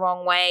taken the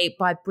wrong way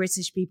by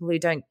British people who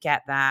don't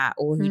get that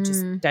or who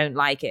just don't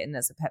like it. And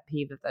there's a pet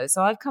peeve of those.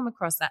 So I've come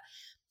across that.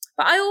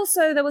 But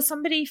there was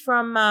somebody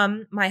from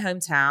my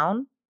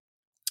hometown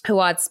who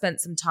I'd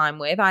spent some time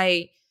with.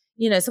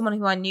 Someone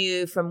who I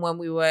knew from when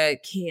we were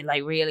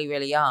like really,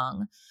 really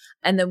young.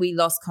 And then we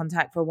lost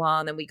contact for a while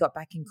and then we got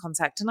back in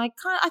contact. And I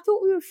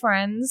thought we were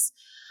friends.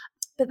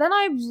 But then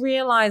I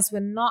realized we're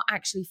not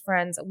actually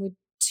friends and we're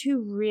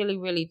two really,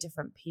 really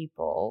different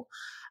people.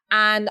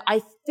 And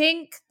I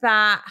think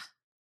that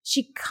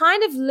she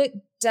kind of looked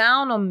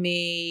down on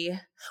me.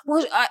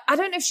 Well, I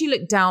don't know if she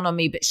looked down on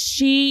me, but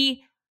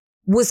she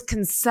was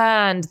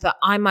concerned that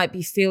I might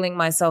be feeling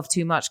myself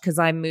too much because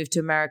I moved to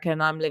America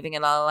and I'm living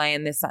in LA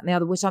and this, that, and the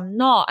other, which I'm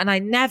not. And I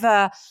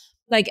never,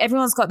 like,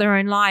 everyone's got their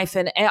own life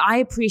and I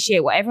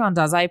appreciate what everyone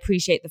does. I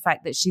appreciate the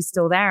fact that she's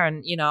still there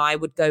and, I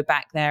would go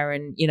back there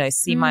and,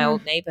 see my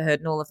old neighborhood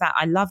and all of that.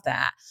 I love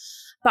that.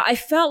 But I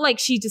felt like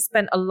she just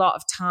spent a lot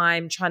of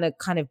time trying to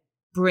kind of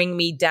bring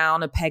me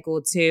down a peg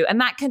or two.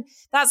 And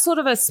that's sort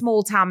of a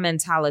small town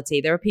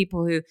mentality. There are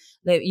people who,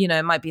 you know,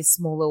 it might be a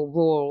small little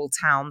rural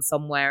town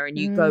somewhere and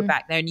you go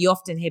back there and you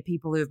often hear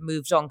people who have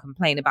moved on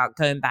complain about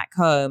going back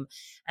home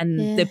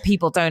and the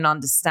people don't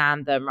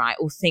understand them, right?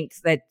 Or think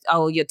that,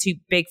 oh, you're too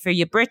big for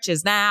your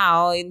britches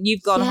now and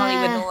you've gone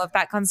Hollywood and all of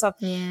that kind of stuff.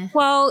 Yeah.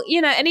 Well, you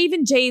know, and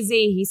even Jay-Z,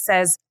 he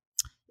says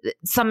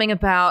something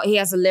about, he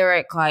has a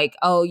lyric like,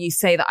 oh, you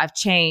say that I've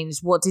changed.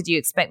 What did you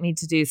expect me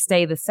to do?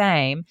 Stay the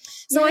same.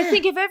 So I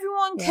think if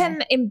everyone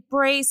can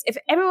embrace, if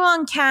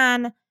everyone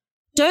can,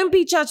 don't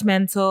be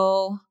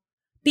judgmental,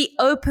 be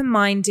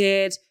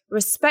open-minded,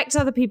 respect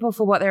other people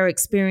for what their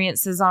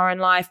experiences are in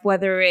life,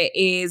 whether it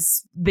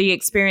is the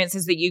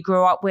experiences that you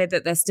grew up with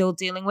that they're still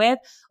dealing with,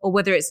 or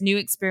whether it's new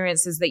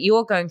experiences that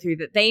you're going through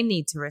that they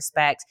need to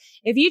respect.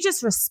 If you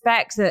just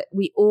respect that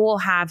we all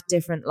have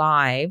different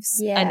lives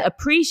and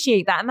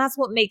appreciate that, and that's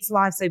what makes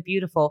life so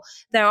beautiful.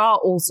 There are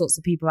all sorts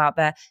of people out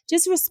there.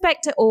 Just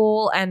respect it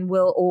all and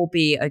we'll all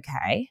be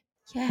okay.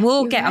 Yeah,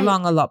 we'll get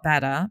along a lot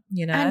better,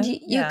 you know. And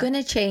you're going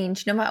to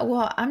change no matter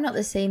what. I'm not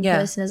the same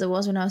person as I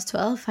was when I was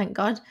 12, thank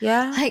God.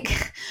 Yeah.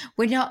 Like,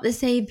 we're not the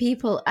same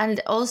people.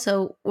 And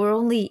also, we're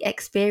only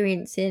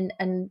experiencing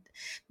and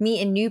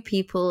meeting new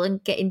people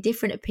and getting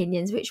different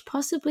opinions, which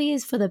possibly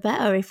is for the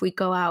better if we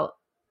go out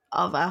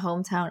of our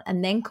hometown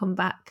and then come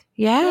back.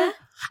 Yeah.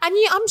 And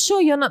I'm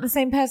sure you're not the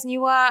same person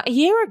you were a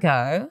year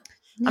ago.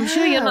 No. I'm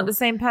sure you're not the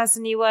same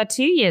person you were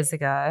 2 years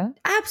ago.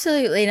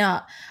 Absolutely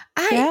not.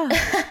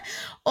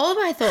 All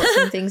my thoughts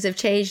and things have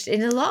changed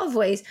in a lot of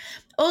ways.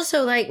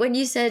 Also, like when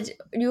you said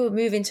you were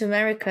moving to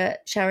America,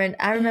 Sharon,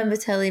 I remember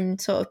telling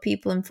sort of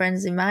people and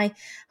friends in my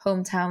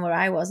hometown where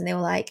I was, and they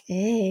were like,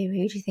 hey,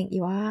 who do you think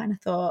you are? And I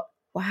thought,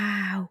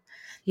 wow.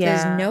 Yeah.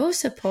 There's no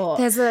support.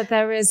 There's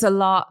a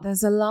lot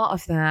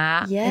of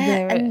that.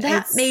 Yeah. And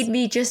that made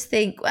me just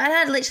think, and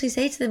I'd literally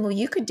say to them, well,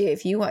 you could do it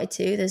if you wanted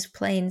to. There's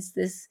planes,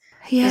 there's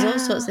all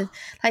sorts of,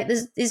 like,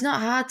 it's not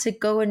hard to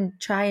go and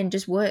try and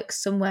just work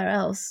somewhere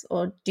else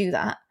or do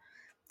that.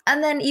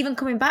 And then even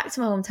coming back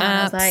to my hometown,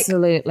 I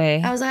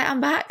was like,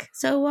 I'm back.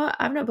 So what?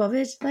 I'm not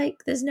bothered. Like,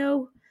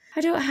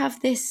 I don't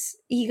have this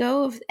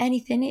ego of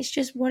anything. It's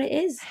just what it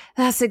is.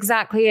 That's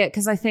exactly it.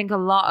 Because I think a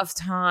lot of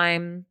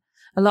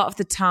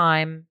the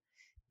time,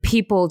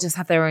 people just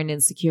have their own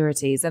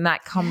insecurities, and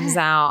that comes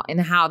out in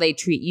how they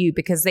treat you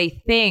because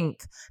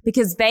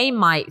they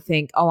might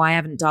think, oh, I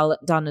haven't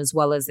done as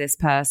well as this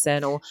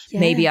person, or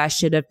maybe I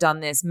should have done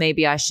this,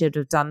 maybe I should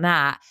have done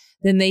that.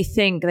 Then they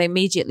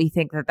immediately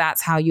think that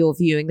that's how you're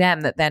viewing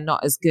them, that they're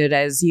not as good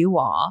as you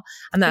are.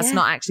 And that's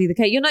not actually the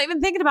case. You're not even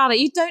thinking about it.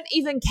 You don't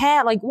even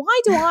care. Like,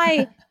 why do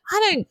I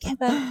don't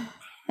give a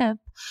F.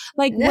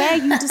 Like, where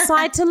you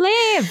decide to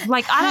live.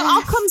 Like,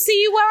 I'll come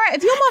see you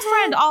if you're my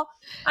friend,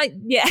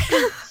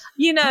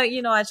 You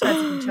know, I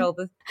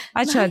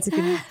tried to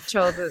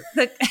control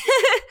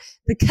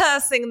the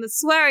cursing and the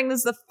swearing.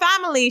 This is a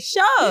family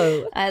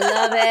show. I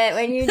love it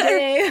when you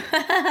do.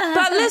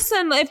 But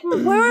listen,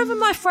 wherever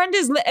my friend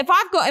is,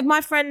 if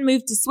my friend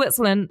moved to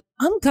Switzerland,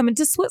 I'm coming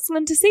to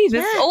Switzerland to see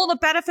this. All the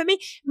better for me.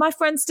 My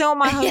friend's still in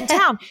my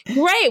hometown.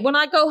 Great. When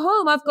I go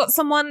home, I've got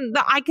someone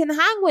that I can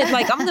hang with.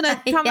 Like, I'm going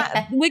to come,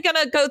 we're going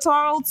to go to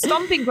our old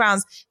stomping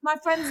grounds. My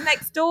friend's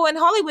next door in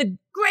Hollywood.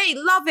 Great.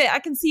 Love it. I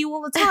can see you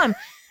all the time.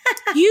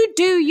 You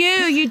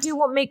do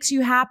what makes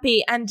you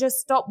happy, and just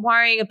stop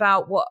worrying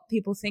about what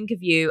people think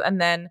of you, and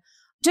then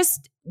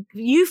just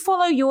you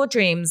follow your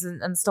dreams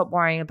and stop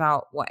worrying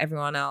about what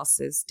everyone else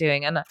is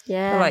doing. And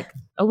like,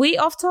 are we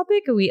off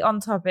topic? Are we on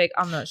topic?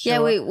 I'm not sure.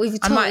 Yeah,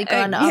 we've totally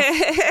gone off.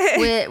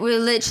 We're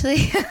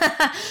literally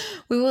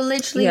we were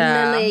literally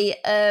Lily.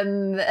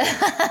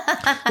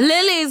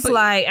 Lily's but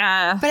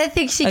I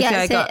think she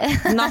gets it. I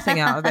got nothing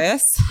out of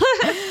this.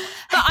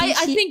 But I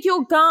think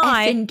your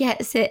guy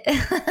gets it.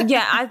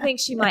 Yeah, I think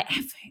she might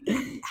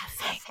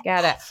effing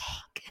get it.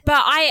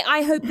 But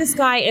I hope this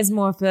guy is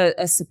more of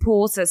a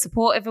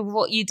supportive of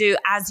what you do,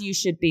 as you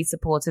should be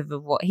supportive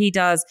of what he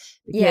does.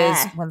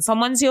 Because when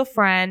someone's your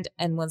friend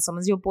and when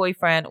someone's your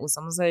boyfriend or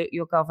someone's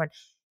your girlfriend,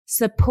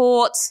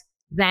 support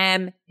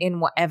them in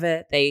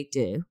whatever they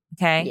do.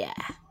 Okay? Yeah.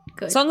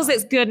 Good. As long as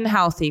it's good and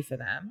healthy for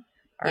them.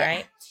 All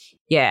right?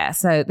 Yeah,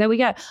 so there we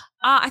go.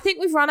 I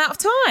think we've run out of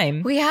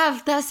time. We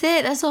have. That's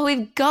it. That's all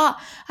we've got.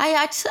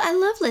 I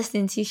love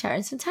listening to you,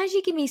 Sharon. Sometimes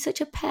you give me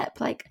such a pep,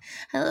 like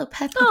a little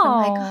pep up.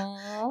 I'm like,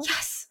 oh,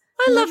 yes.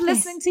 I love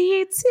listening to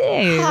you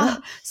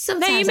too.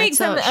 Sometimes you make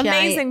some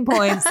amazing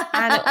points,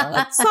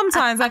 and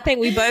sometimes I think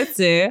we both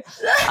do.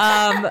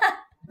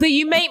 But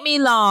you make me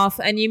laugh,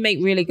 and you make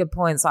really good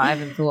points that I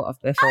haven't thought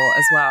of before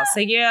as well.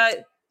 So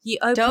you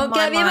open don't my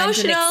get me mind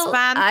emotional. And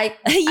expand.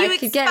 I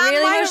could get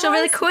really emotional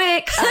really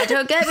quick.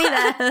 Don't get me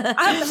there.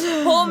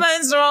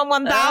 Hormones are on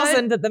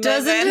 1,000 at the moment.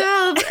 Doesn't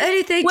help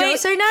anything. Don't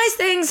say nice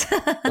things.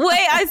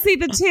 Wait, I see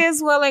the tears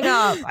welling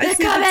up.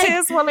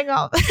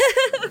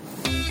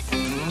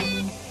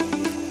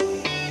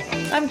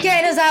 I'm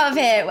getting us out of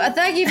here. Well,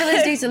 thank you for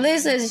listening to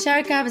Losers and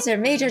Sharon Carpenter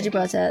and me, Georgie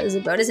Potter. There's a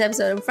bonus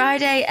episode on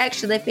Friday.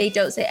 Extra lippy.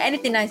 Don't say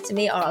anything nice to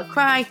me or I'll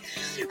cry.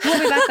 We'll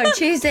be back on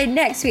Tuesday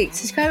next week.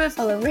 Subscribe and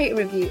follow, rate,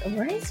 review. And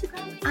we're on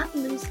Instagram at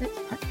Loose Lips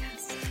Podcast.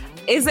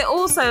 Is it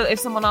also, if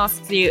someone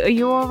asks you, are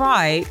you all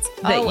right,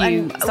 that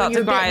you start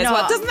to cry as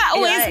well? Doesn't that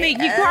always make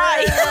you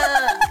cry?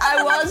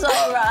 I was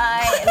all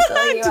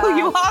right until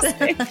you asked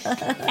me.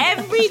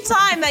 Every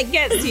time that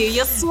gets you,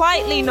 you're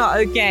slightly not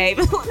okay.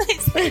 But when they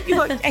say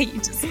you're okay, you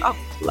just start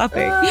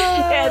laughing.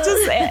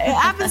 It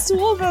happens to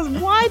all of us.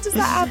 Why does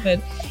that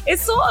happen?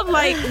 It's sort of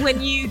like when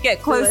you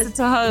get closer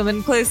to home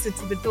and closer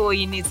to the door,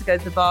 you need to go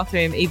to the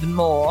bathroom even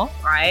more,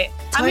 right?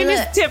 I mean,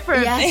 it's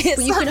different. Yes,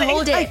 but you can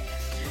hold it.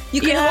 You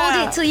can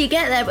hold it till you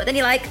get there, but then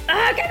you're like,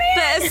 get me.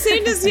 But as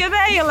soon as you're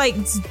there, you're like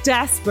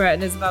desperate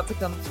and it's about to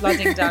come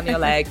flooding down your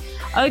leg.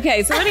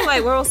 Okay, so anyway,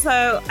 we're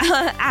also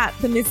at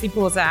the Missy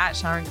Porter, at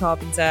Sharon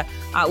Carpenter.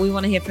 We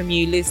want to hear from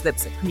you,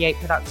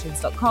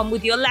 looselips@createproductions.com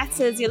with your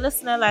letters, your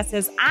listener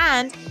letters,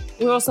 and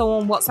we're also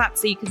on WhatsApp,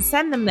 so you can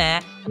send them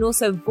there, and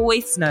also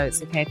voice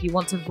notes, okay? If you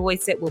want to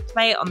voice it, we'll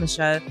play it on the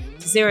show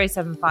to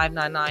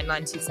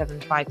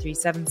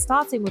 07599927537,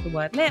 starting with the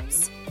word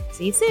lips.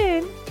 See you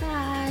soon.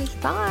 Bye.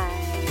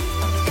 Bye.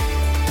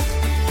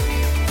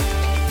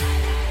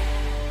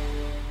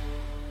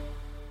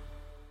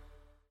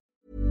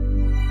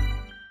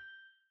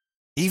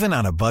 Even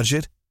on a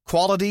budget,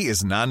 quality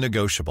is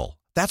non-negotiable.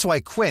 That's why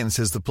Quince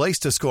is the place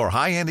to score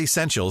high-end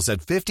essentials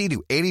at 50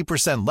 to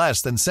 80%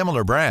 less than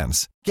similar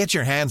brands. Get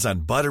your hands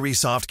on buttery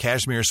soft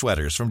cashmere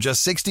sweaters from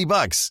just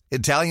 $60,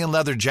 Italian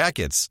leather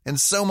jackets, and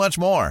so much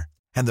more.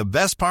 And the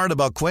best part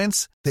about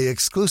Quince, they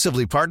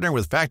exclusively partner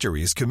with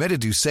factories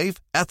committed to safe,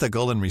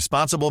 ethical, and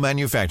responsible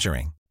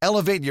manufacturing.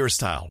 Elevate your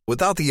style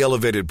without the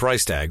elevated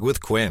price tag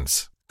with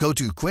Quince. Go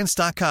to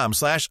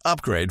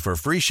quince.com/upgrade for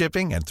free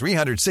shipping and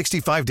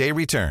 365-day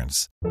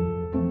returns.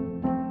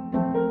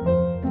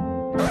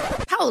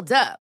 Hold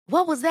up.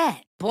 What was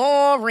that?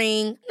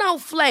 Boring. No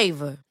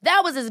flavor.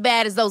 That was as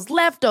bad as those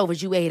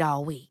leftovers you ate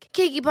all week.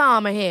 Keke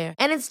Palmer here,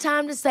 and it's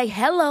time to say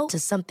hello to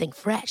something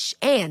fresh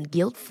and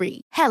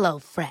guilt-free. Hello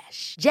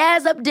Fresh.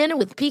 Jazz up dinner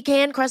with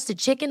pecan-crusted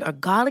chicken or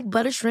garlic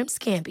butter shrimp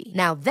scampi.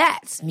 Now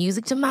that's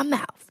music to my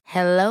mouth.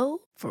 Hello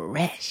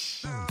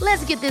Fresh.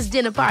 Let's get this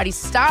dinner party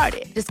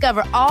started.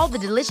 Discover all the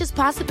delicious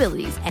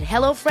possibilities at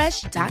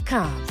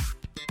HelloFresh.com.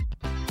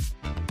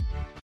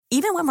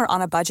 Even when we're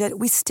on a budget,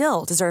 we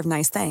still deserve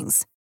nice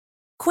things.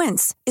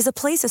 Quince is a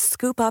place to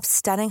scoop up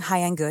stunning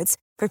high-end goods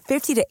for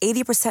 50 to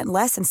 80%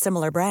 less than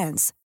similar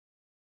brands.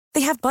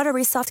 They have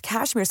buttery soft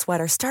cashmere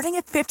sweaters starting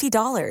at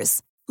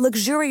 $50,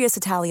 luxurious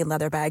Italian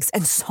leather bags,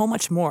 and so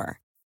much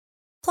more.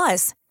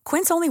 Plus,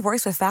 Quince only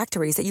works with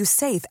factories that use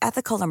safe,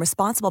 ethical, and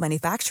responsible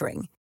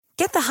manufacturing.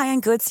 Get the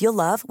high-end goods you'll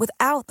love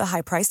without the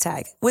high price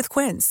tag with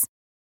Quince.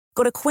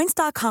 Go to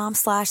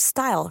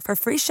quince.com/style for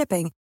free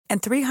shipping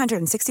and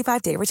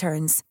 365-day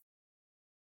returns.